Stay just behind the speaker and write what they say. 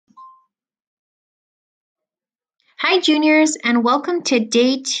Hi, juniors, and welcome to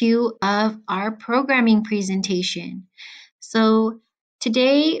day 2 of our programming presentation. So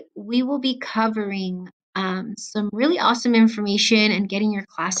today we will be covering some really awesome information and getting your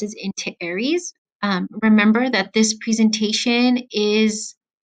classes into Aries. Remember that this presentation is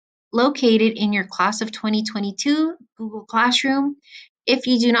located in your class of 2022 Google Classroom. If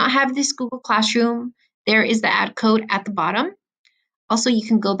you do not have this Google Classroom, there is the add code at the bottom. Also, you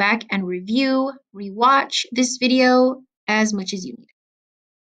can go back and review, rewatch this video as much as you need.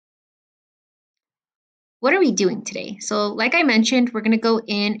 What are we doing today? So like I mentioned, we're going to go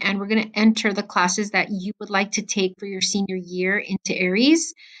in and we're going to enter the classes that you would like to take for your senior year into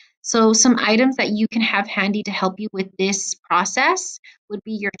Aries. So some items that you can have handy to help you with this process would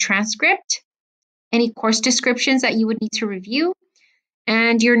be your transcript, any course descriptions that you would need to review,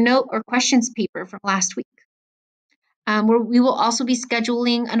 and your note or questions paper from last week. We will also be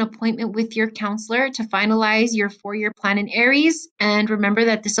scheduling an appointment with your counselor to finalize your 4-year plan in Aries. And remember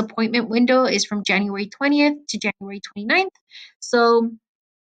that this appointment window is from January 20th to January 29th. So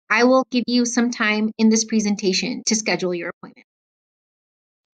I will give you some time in this presentation to schedule your appointment.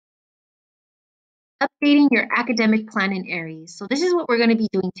 Updating your academic plan in Aries. So this is what we're going to be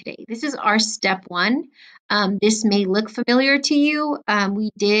doing today. This is our step 1. This may look familiar to you.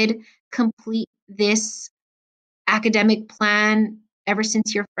 We did complete this academic plan ever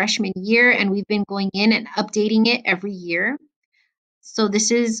since your freshman year, and we've been going in and updating it every year. So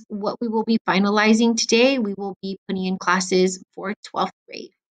this is what we will be finalizing today. We will be putting in classes for 12th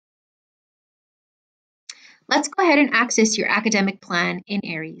grade. Let's go ahead and access your academic plan in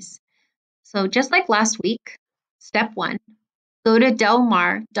Aries. So just like last week, step 1, go to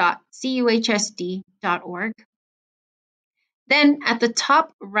delmar.cuhsd.org. Then at the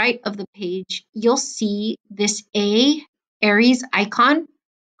top right of the page, you'll see this Aries icon.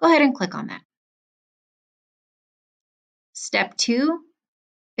 Go ahead and click on that. Step 2,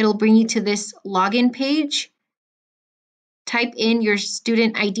 it'll bring you to this login page. Type in your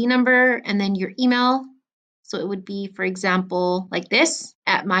student ID number and then your email. So it would be, for example, like this,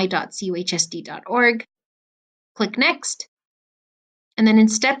 at my.cuhsd.org. Click Next. And then in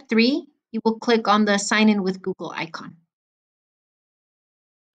step 3, you will click on the Sign in with Google icon.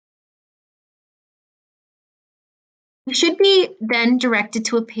 You should be then directed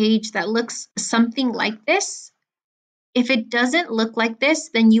to a page that looks something like this. If it doesn't look like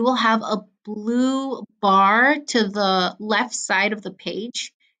this, then you will have a blue bar to the left side of the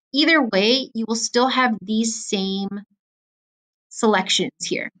page. Either way, you will still have these same selections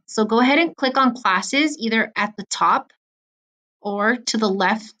here. So go ahead and click on classes either at the top or to the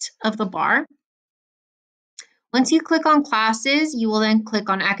left of the bar. Once you click on classes, you will then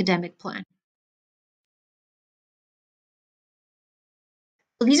click on academic plan.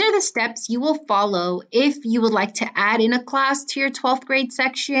 So these are the steps you will follow if you would like to add in a class to your 12th grade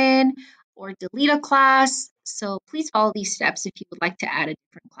section or delete a class. So please follow these steps if you would like to add a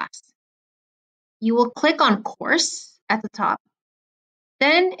different class. You will click on course at the top.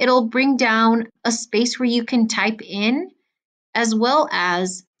 Then it'll bring down a space where you can type in, as well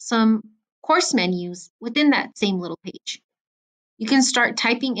as some course menus within that same little page. You can start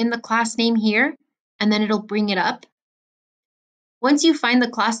typing in the class name here, and then it'll bring it up. Once you find the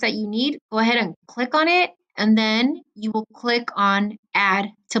class that you need, go ahead and click on it, and then you will click on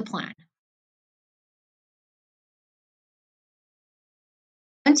Add to Plan.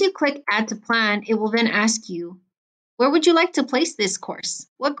 Once you click Add to Plan, it will then ask you, where would you like to place this course?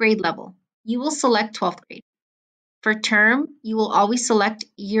 What grade level? You will select 12th grade. For term, you will always select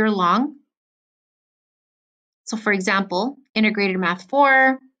year long. So for example, Integrated Math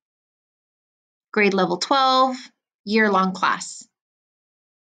 4, grade level 12, year-long class.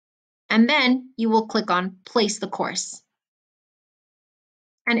 And then you will click on Place the course.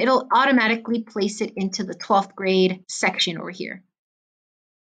 And it'll automatically place it into the 12th grade section over here.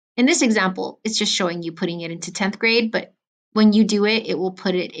 In this example, it's just showing you putting it into 10th grade, but when you do it, it will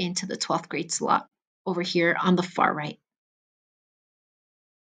put it into the 12th grade slot over here on the far right.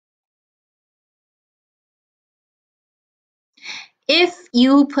 If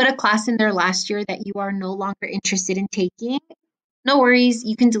you put a class in there last year that you are no longer interested in taking, no worries,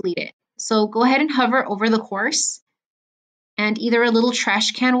 you can delete it. So go ahead and hover over the course, and either a little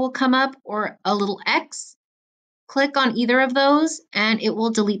trash can will come up or a little X. Click on either of those and it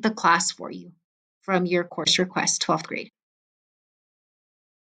will delete the class for you from your course request, 12th grade.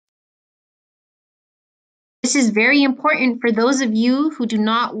 This is very important for those of you who do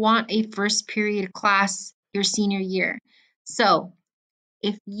not want a first period class your senior year. So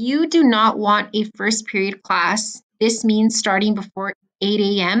if you do not want a first period class, this means starting before 8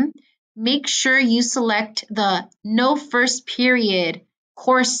 a.m., make sure you select the no first period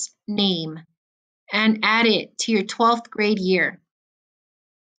course name and add it to your 12th grade year.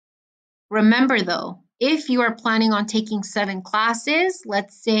 Remember though, if you are planning on taking 7 classes,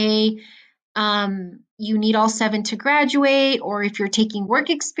 let's say you need all 7 to graduate, or if you're taking work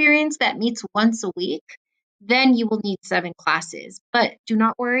experience that meets once a week, then you will need 7 classes. But do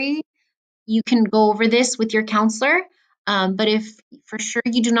not worry, you can go over this with your counselor. But if for sure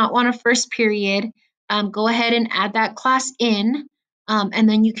you do not want a first period, go ahead and add that class in, and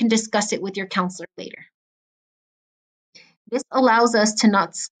then you can discuss it with your counselor later. This allows us to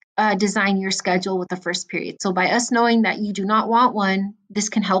not design your schedule with the first period. So by us knowing that you do not want one, this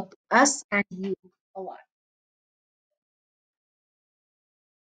can help us and you a lot.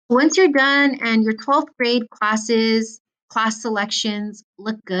 Once you're done and your 12th grade classes, class selections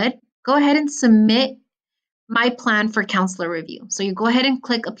look good, go ahead and submit my plan for counselor review. So you go ahead and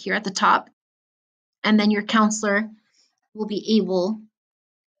click up here at the top, and then your counselor will be able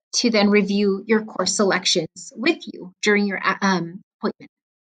to then review your course selections with you during your appointment.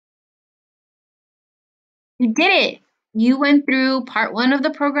 You did it. You went through part 1 of the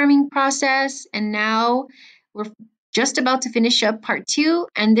programming process, and now we're just about to finish up part 2,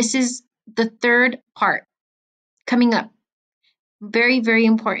 and this is the 3rd part coming up. Very, very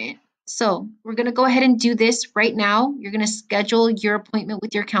important. So we're going to go ahead and do this right now. You're going to schedule your appointment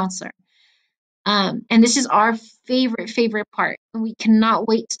with your counselor. And this is our favorite part. And we cannot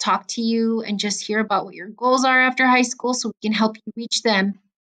wait to talk to you and just hear about what your goals are after high school so we can help you reach them.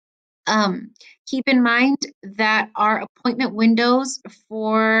 Keep in mind that our appointment windows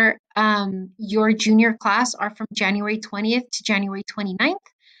for your junior class are from January 20th to January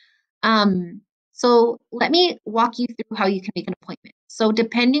 29th. So let me walk you through how you can make an appointment. So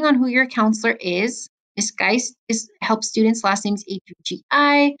depending on who your counselor is, Ms. Geist helps students last names A through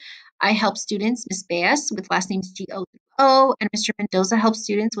G-I. I help students, Ms. Baez, with last names G-O through O, and Mr. Mendoza helps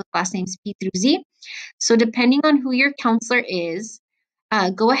students with last names P through Z. So depending on who your counselor is,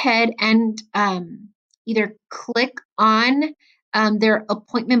 go ahead and either click on their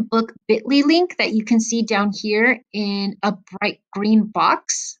appointment book bit.ly link that you can see down here in a bright green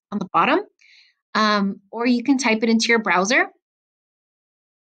box on the bottom, or you can type it into your browser.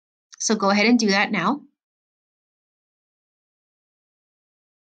 So go ahead and do that now.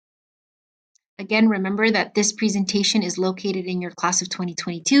 Again, remember that this presentation is located in your class of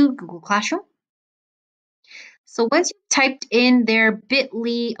 2022 Google Classroom. So once you've typed in their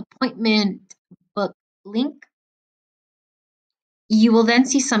bit.ly appointment book link, you will then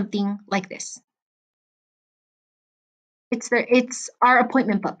see something like this. It's our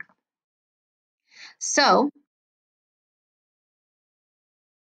appointment book. So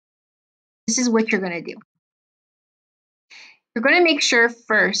this is what you're going to do. You're going to make sure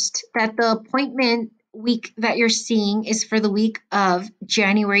first that the appointment week that you're seeing is for the week of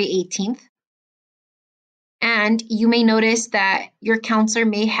January 18th. And you may notice that your counselor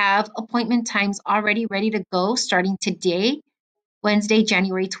may have appointment times already ready to go starting today, Wednesday,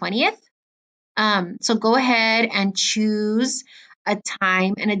 January 20th. So go ahead and choose a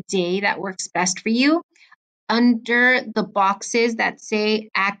time and a day that works best for you. Under the boxes that say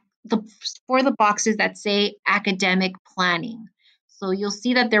academic planning. So you'll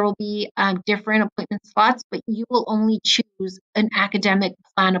see that there will be different appointment slots, but you will only choose an academic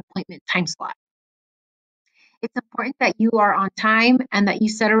plan appointment time slot. It's important that you are on time and that you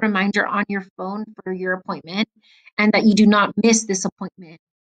set a reminder on your phone for your appointment and that you do not miss this appointment.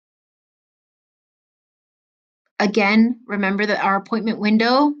 Again, remember that our appointment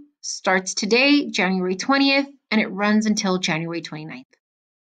window starts today, January 20th, and it runs until January 29th.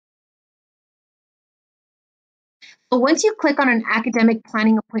 But once you click on an academic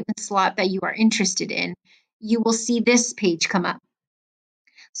planning appointment slot that you are interested in, you will see this page come up.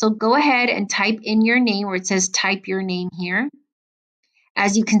 So go ahead and type in your name where it says type your name here.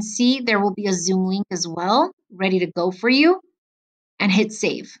 As you can see, there will be a Zoom link as well, ready to go for you, and hit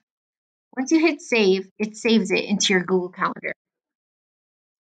save. Once you hit save, it saves it into your Google Calendar.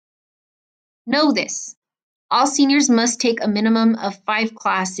 Know this, all seniors must take a minimum of 5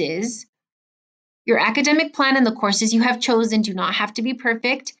 classes. Your academic plan and the courses you have chosen do not have to be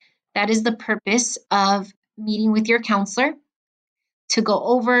perfect. That is the purpose of meeting with your counselor, to go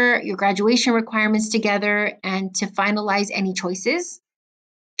over your graduation requirements together and to finalize any choices.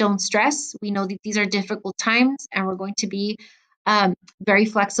 Don't stress. We know that these are difficult times and we're going to be very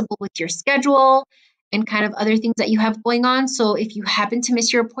flexible with your schedule and kind of other things that you have going on. So if you happen to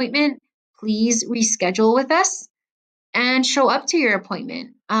miss your appointment, please reschedule with us and show up to your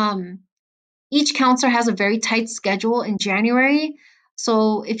appointment. Each counselor has a very tight schedule in January,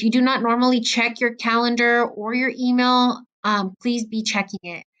 So if you do not normally check your calendar or your email, please be checking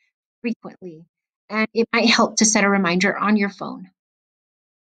it frequently. And it might help to set a reminder on your phone.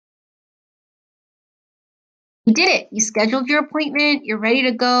 You did it. You scheduled your appointment, you're ready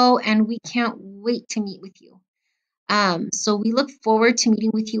to go, and we can't wait to meet with you. So we look forward to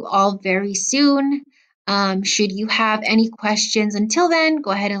meeting with you all very soon. Should you have any questions until then, go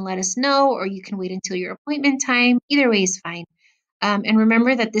ahead and let us know, or you can wait until your appointment time. Either way is fine. And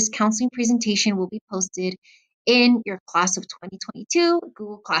remember that this counseling presentation will be posted in your class of 2022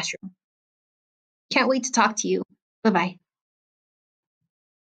 Google Classroom. Can't wait to talk to you. Bye-bye.